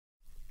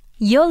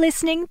You're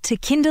listening to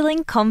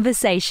Kindling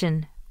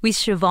Conversation with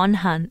Siobhan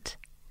Hunt,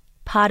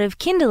 part of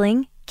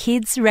Kindling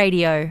Kids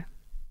Radio.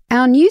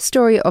 Our new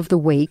story of the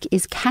week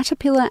is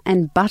Caterpillar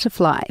and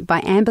Butterfly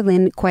by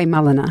Amberlyn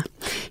Quay-Mulliner.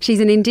 She's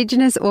an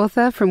Indigenous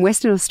author from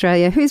Western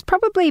Australia who's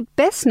probably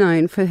best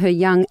known for her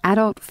young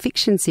adult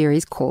fiction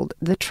series called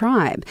The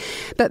Tribe.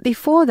 But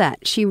before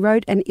that, she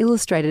wrote and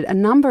illustrated a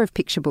number of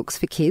picture books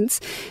for kids.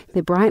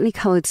 They're brightly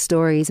coloured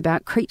stories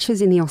about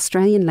creatures in the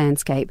Australian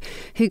landscape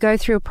who go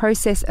through a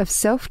process of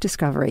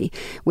self-discovery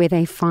where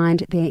they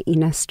find their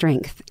inner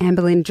strength.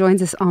 Amberlyn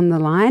joins us on the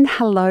line.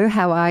 Hello,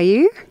 how are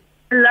you?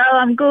 Hello,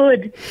 I'm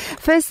good.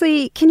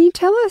 Firstly, can you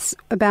tell us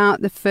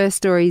about the first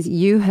stories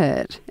you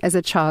heard as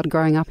a child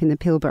growing up in the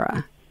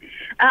Pilbara?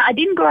 I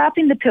didn't grow up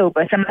in the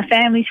Pilbara, so my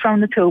family's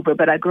from the Pilbara,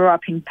 but I grew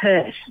up in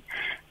Perth.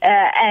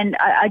 And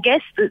I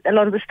guess a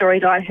lot of the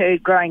stories I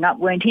heard growing up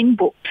weren't in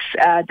books.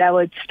 They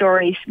were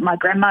stories my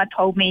grandma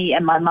told me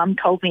and my mum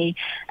told me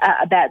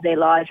about their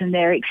lives and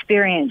their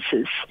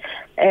experiences.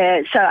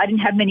 So I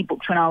didn't have many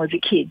books when I was a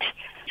kid.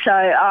 So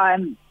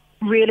I'm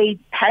really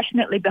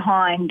passionately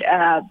behind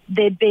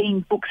there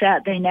being books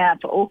out there now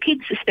for all kids,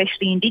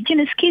 especially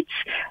Indigenous kids,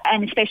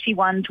 and especially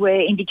ones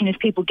where Indigenous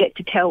people get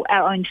to tell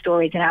our own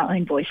stories and our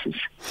own voices.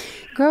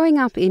 Growing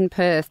up in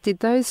Perth, did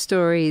those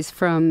stories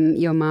from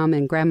your mum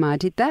and grandma,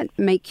 did that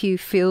make you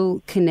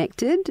feel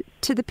connected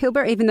to the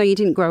Pilbara, even though you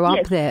didn't grow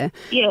up there?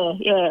 Yeah.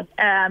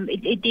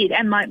 It did,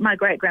 and my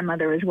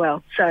great-grandmother as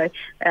well. So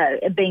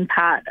being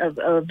part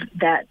of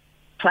that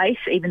place,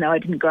 even though I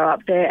didn't grow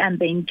up there, and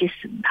being just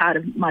part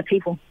of my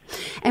people.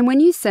 And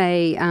when you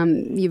say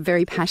you're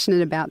very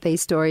passionate about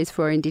these stories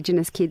for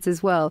Indigenous kids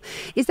as well,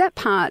 is that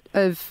part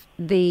of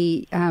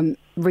the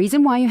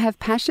reason why you have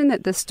passion,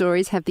 that the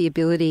stories have the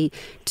ability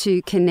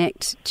to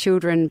connect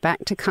children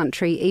back to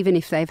country, even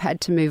if they've had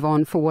to move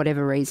on for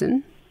whatever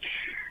reason?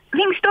 I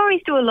think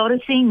stories do a lot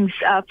of things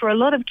for a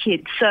lot of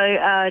kids.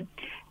 So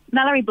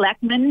Mallory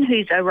Blackman,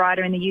 who's a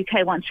writer in the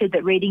UK, once said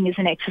that reading is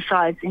an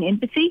exercise in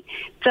empathy.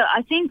 So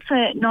I think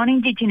for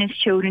non-Indigenous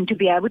children to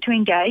be able to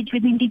engage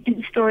with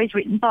Indigenous stories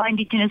written by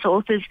Indigenous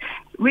authors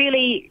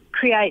really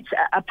creates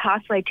a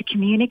pathway to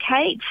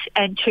communicate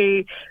and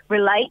to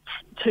relate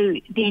to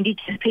the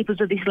Indigenous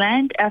peoples of this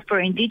land. For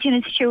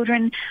Indigenous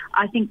children,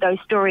 I think those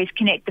stories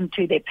connect them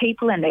to their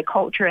people and their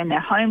culture and their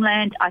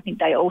homeland. I think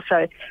they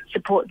also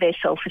support their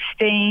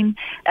self-esteem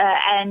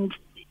and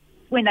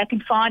when they can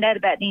find out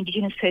about the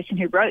Indigenous person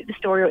who wrote the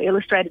story or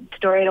illustrated the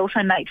story, it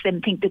also makes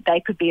them think that they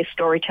could be a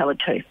storyteller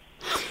too.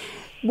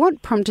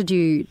 What prompted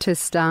you to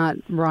start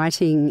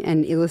writing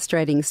and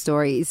illustrating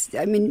stories?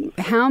 I mean,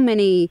 how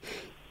many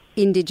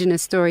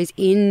Indigenous stories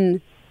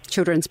in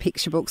children's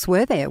picture books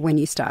were there when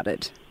you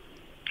started?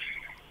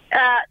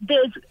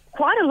 There's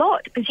quite a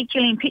lot,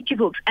 particularly in picture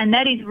books, and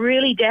that is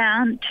really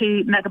down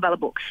to Magabala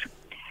books.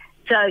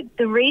 So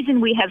the reason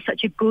we have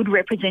such a good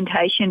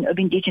representation of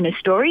Indigenous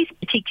stories,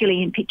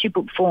 particularly in picture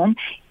book form,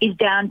 is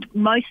down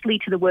mostly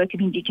to the work of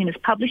Indigenous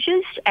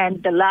publishers,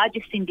 and the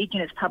largest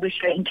Indigenous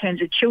publisher in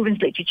terms of children's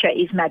literature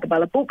is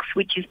Magabala Books,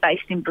 which is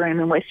based in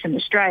Broome in Western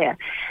Australia.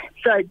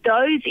 So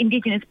those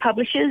Indigenous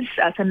publishers,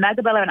 so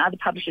Magabala and other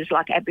publishers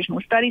like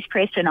Aboriginal Studies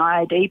Press and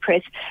IOD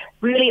Press,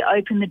 really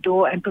opened the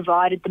door and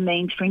provided the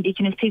means for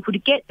Indigenous people to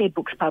get their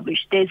books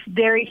published. There's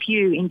very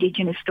few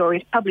Indigenous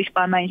stories published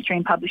by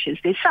mainstream publishers.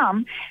 There's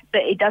some,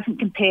 but it doesn't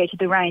compare to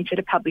the range that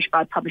are published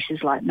by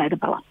publishers like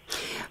Magabala.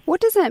 What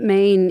does that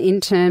mean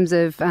in terms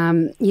of,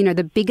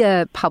 the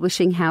bigger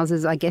publishing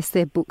houses? I guess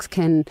their books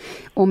can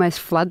almost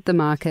flood the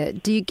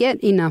market. Do you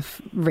get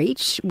enough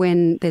reach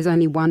when there's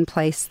only one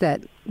place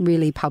that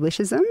really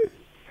publishes them?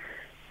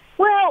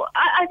 Well,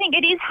 I think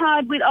it is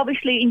hard with,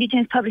 obviously,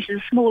 Indigenous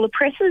publishers, smaller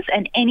presses,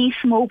 and any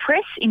small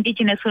press,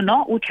 Indigenous or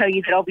not, will tell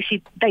you that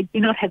obviously they do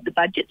not have the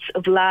budgets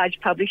of large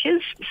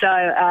publishers,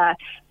 so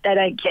they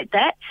don't get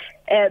that.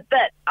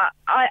 But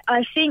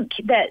I think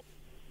that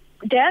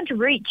down to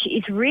reach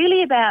is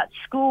really about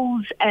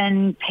schools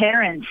and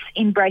parents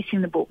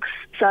embracing the books.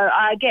 So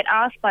I get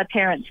asked by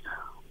parents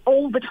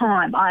all the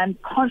time. I'm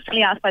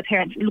constantly asked by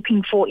parents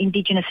looking for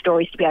Indigenous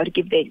stories to be able to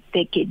give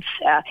their kids.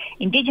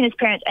 Indigenous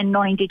parents and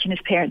non-Indigenous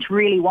parents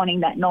really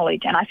wanting that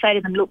knowledge. And I say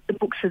to them, look, the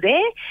books are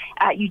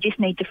there. You just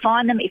need to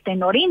find them. If they're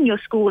not in your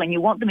school and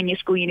you want them in your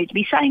school, you need to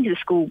be saying to the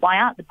school, why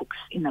aren't the books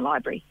in the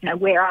library?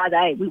 Where are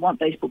they? We want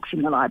those books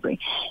in the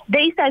library.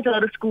 These days, a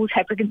lot of schools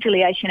have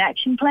reconciliation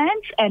action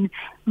plans, and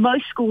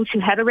most schools who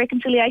have a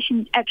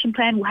reconciliation action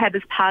plan will have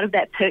as part of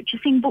that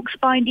purchasing books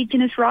by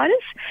Indigenous writers.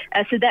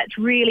 So that's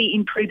really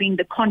improving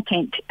the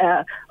content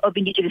of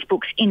Indigenous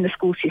books in the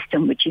school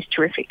system, which is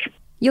terrific.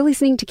 You're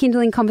listening to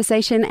Kindling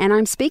Conversation, and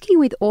I'm speaking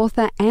with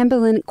author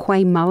Amberlyn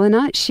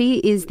Quay-Mulliner. She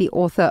is the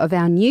author of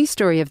our new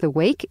story of the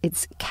week.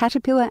 It's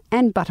Caterpillar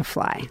and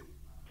Butterfly.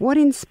 What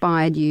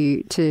inspired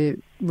you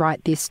to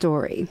write this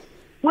story?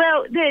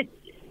 Well,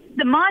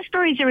 my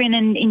stories are in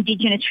an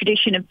Indigenous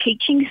tradition of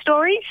teaching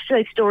stories,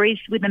 so stories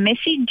with a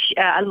message.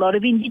 A lot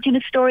of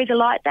Indigenous stories are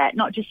like that,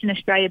 not just in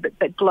Australia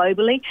but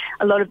globally.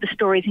 A lot of the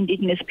stories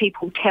Indigenous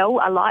people tell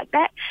are like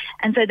that,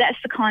 and so that's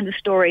the kind of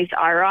stories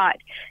I write.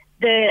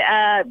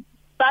 The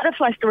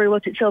butterfly story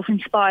was itself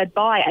inspired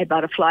by a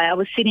butterfly. I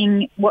was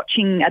sitting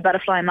watching a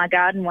butterfly in my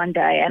garden one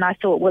day, and I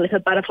thought, well, if a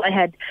butterfly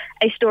had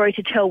a story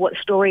to tell, what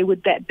story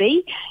would that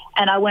be?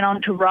 And I went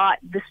on to write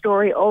the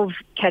story of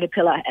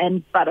caterpillar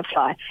and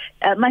butterfly.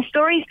 My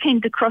stories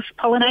tend to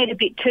cross-pollinate a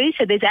bit too,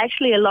 so there's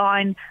actually a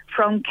line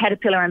from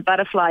caterpillar and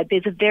butterfly.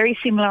 There's a very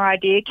similar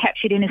idea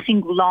captured in a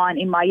single line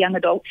in my young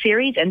adult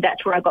series, and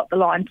that's where I got the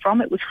line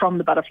from. It was from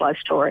the butterfly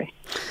story.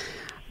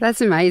 That's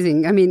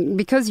amazing. I mean,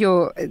 because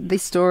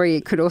this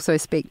story could also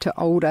speak to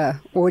older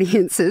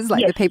audiences,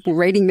 like the people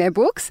reading their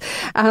books,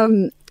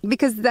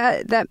 because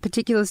that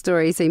particular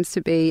story seems to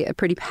be a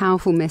pretty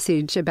powerful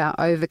message about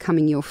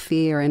overcoming your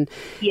fear and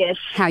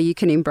how you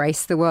can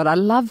embrace the world. I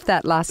love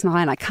that last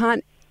line. I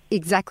can't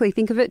exactly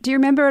think of it. Do you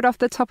remember it off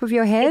the top of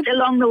your head? It's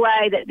along the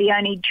way that the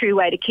only true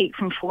way to keep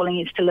from falling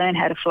is to learn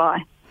how to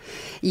fly.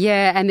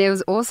 Yeah, and there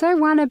was also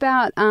one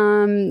about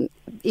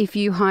if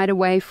you hide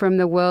away from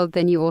the world,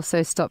 then you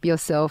also stop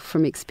yourself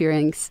from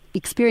experiencing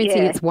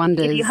its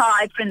wonders. If you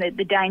hide from the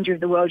danger of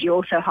the world, you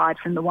also hide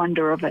from the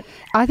wonder of it.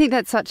 I think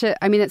that's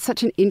it's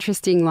such an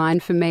interesting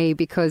line for me,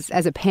 because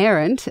as a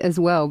parent as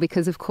well,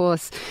 because of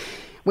course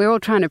we're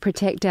all trying to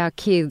protect our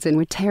kids and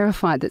we're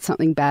terrified that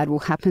something bad will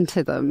happen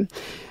to them.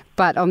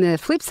 But on the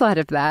flip side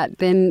of that,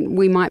 then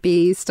we might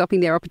be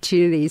stopping their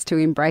opportunities to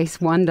embrace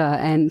wonder.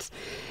 And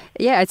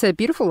yeah, it's a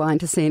beautiful line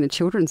to see in a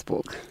children's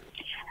book.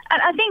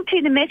 And I think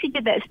too, the message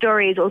of that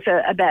story is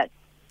also about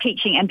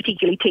teaching, and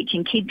particularly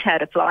teaching kids how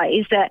to fly,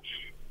 is that,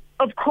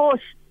 of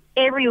course,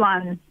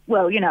 everyone,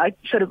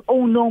 sort of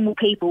all normal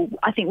people,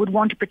 I think, would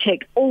want to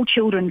protect all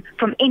children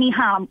from any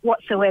harm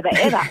whatsoever,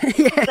 ever.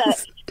 Yes.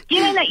 But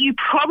given that you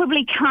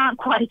probably can't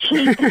quite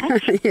achieve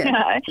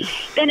that,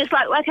 then it's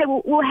like, okay,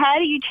 well, how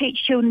do you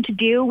teach children to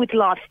deal with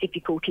life's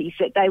difficulties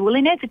that they will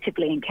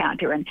inevitably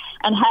encounter, and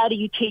how do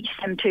you teach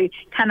them to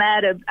come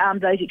out of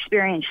those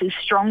experiences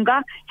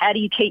stronger? How do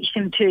you teach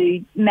them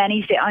to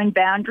manage their own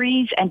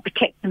boundaries and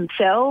protect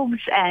themselves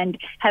and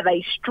have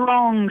a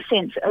strong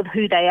sense of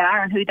who they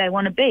are and who they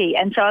want to be?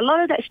 And so a lot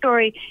of that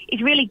story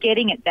is really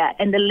getting at that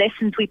and the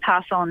lessons we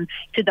pass on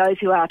to those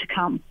who are to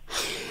come.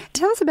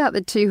 Tell us about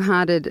the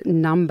Two-Hearted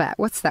Numbat.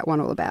 What's that one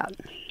all about?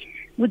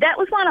 Well, that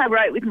was one I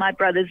wrote with my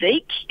brother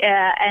Zeke,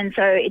 and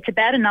so it's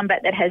about a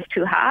numbat that has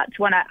two hearts,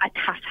 one a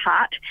tough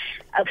heart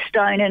of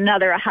stone and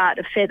another a heart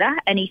of feather,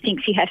 and he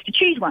thinks he has to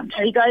choose one.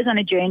 So he goes on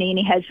a journey and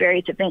he has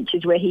various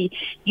adventures where he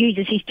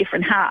uses his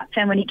different hearts,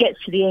 and when he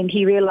gets to the end,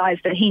 he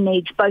realised that he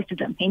needs both of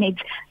them. He needs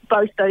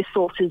both those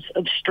sources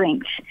of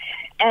strength.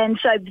 And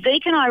so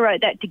Zeke and I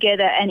wrote that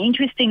together, and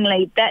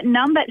interestingly, that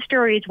numbat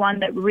story is one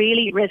that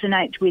really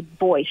resonates with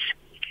boys.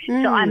 So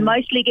I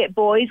mostly get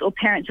boys or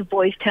parents of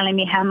boys telling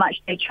me how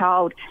much their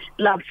child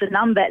loves the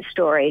numbat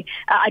story.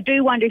 I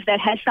do wonder if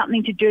that has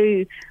something to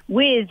do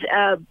with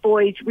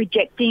boys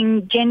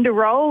rejecting gender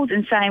roles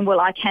and saying, well,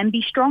 I can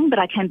be strong, but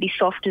I can be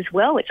soft as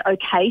well. It's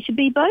okay to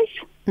be both.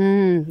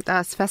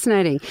 That's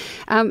fascinating.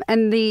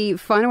 And the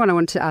final one I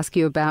wanted to ask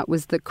you about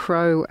was The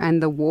Crow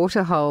and the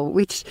Waterhole,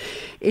 which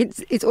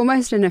it's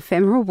almost an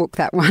ephemeral book,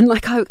 that one.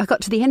 Like I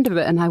got to the end of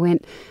it and I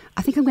went,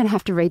 I think I'm going to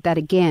have to read that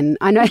again.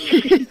 I know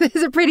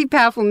there's a pretty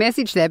powerful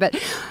message there, but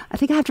I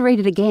think I have to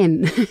read it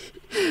again.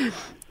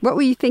 What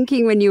were you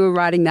thinking when you were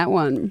writing that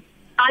one?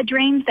 I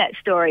dreamed that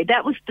story.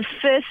 That was the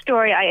first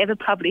story I ever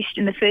published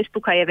and the first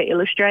book I ever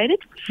illustrated.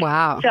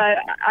 Wow. So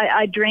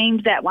I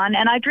dreamed that one,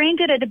 and I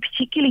dreamed it at a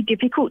particularly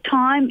difficult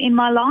time in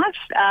my life.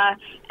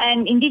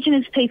 And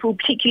Indigenous people,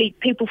 particularly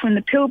people from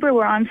the Pilbara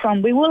where I'm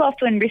from, we will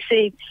often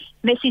receive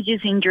messages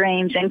in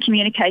dreams and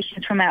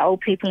communications from our old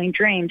people in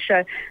dreams.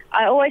 So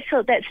I always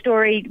felt that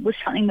story was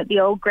something that the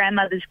old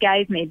grandmothers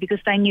gave me because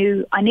they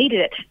knew I needed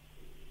it.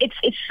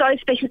 It's so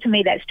special to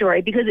me, that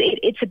story, because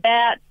it's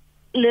about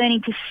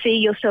learning to see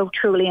yourself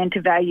truly and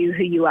to value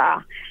who you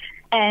are.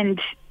 And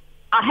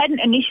I hadn't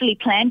initially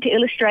planned to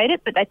illustrate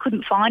it, but they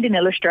couldn't find an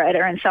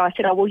illustrator. And so I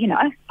said, I'll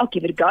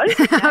give it a go.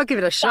 I'll give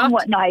it a shot.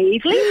 Somewhat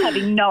naively,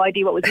 having no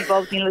idea what was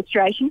involved in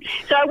illustration.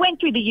 So I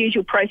went through the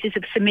usual process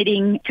of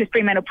submitting to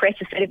Fremantle Press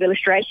a set of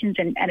illustrations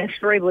and a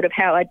storyboard of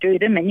how I do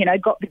them and,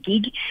 got the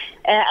gig.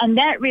 And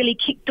that really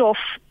kicked off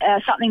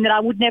something that I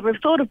would never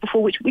have thought of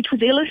before, which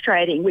was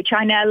illustrating, which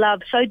I now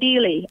love so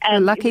dearly.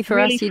 And lucky for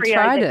really us, you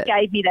tried it.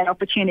 Gave me that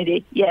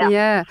opportunity. Yeah.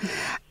 Yeah.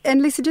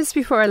 And Lisa, just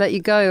before I let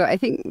you go, I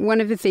think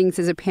one of the things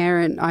as a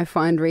parent I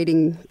find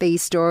reading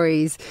these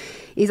stories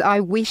is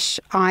I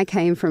wish I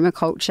came from a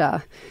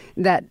culture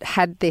that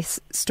had this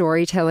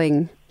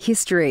storytelling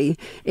history.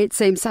 It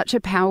seems such a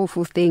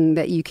powerful thing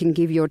that you can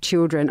give your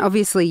children.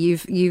 Obviously,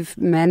 you've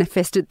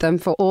manifested them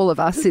for all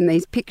of us in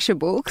these picture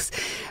books,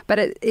 but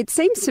it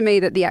seems to me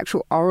that the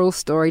actual oral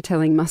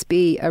storytelling must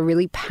be a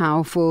really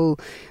powerful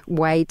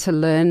way to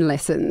learn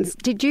lessons.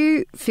 Did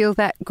you feel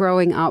that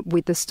growing up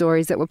with the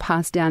stories that were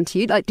passed down to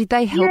you? Like, did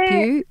they help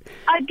you?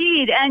 I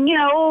did. And,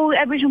 all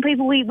Aboriginal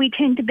people, we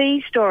tend to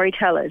be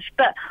storytellers.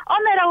 But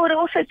on that, I would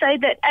also say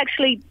that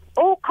actually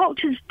all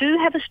cultures do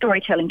have a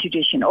storytelling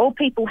tradition. All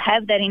people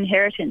have that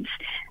inheritance.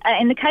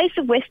 In the case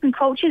of Western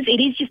cultures, it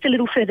is just a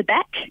little further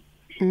back.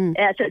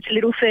 So it's a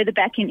little further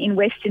back in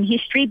Western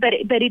history, but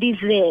it is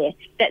there.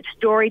 That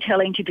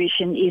storytelling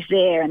tradition is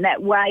there, and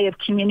that way of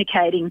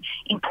communicating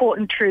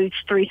important truths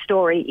through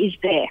story is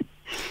there.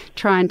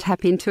 Try and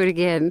tap into it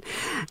again.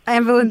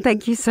 Amberlyn,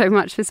 thank you so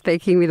much for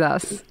speaking with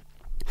us.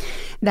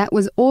 That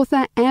was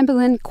author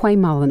Amberlyn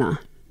Quay-Mulliner.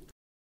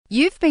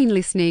 You've been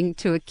listening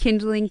to a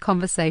Kindling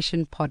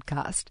Conversation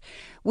podcast.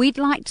 We'd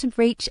like to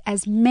reach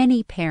as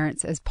many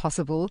parents as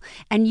possible,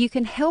 and you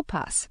can help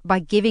us by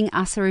giving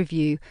us a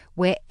review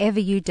wherever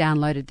you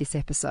downloaded this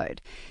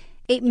episode.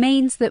 It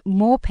means that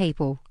more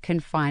people can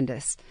find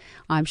us.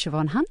 I'm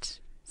Siobhan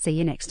Hunt. See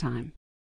you next time.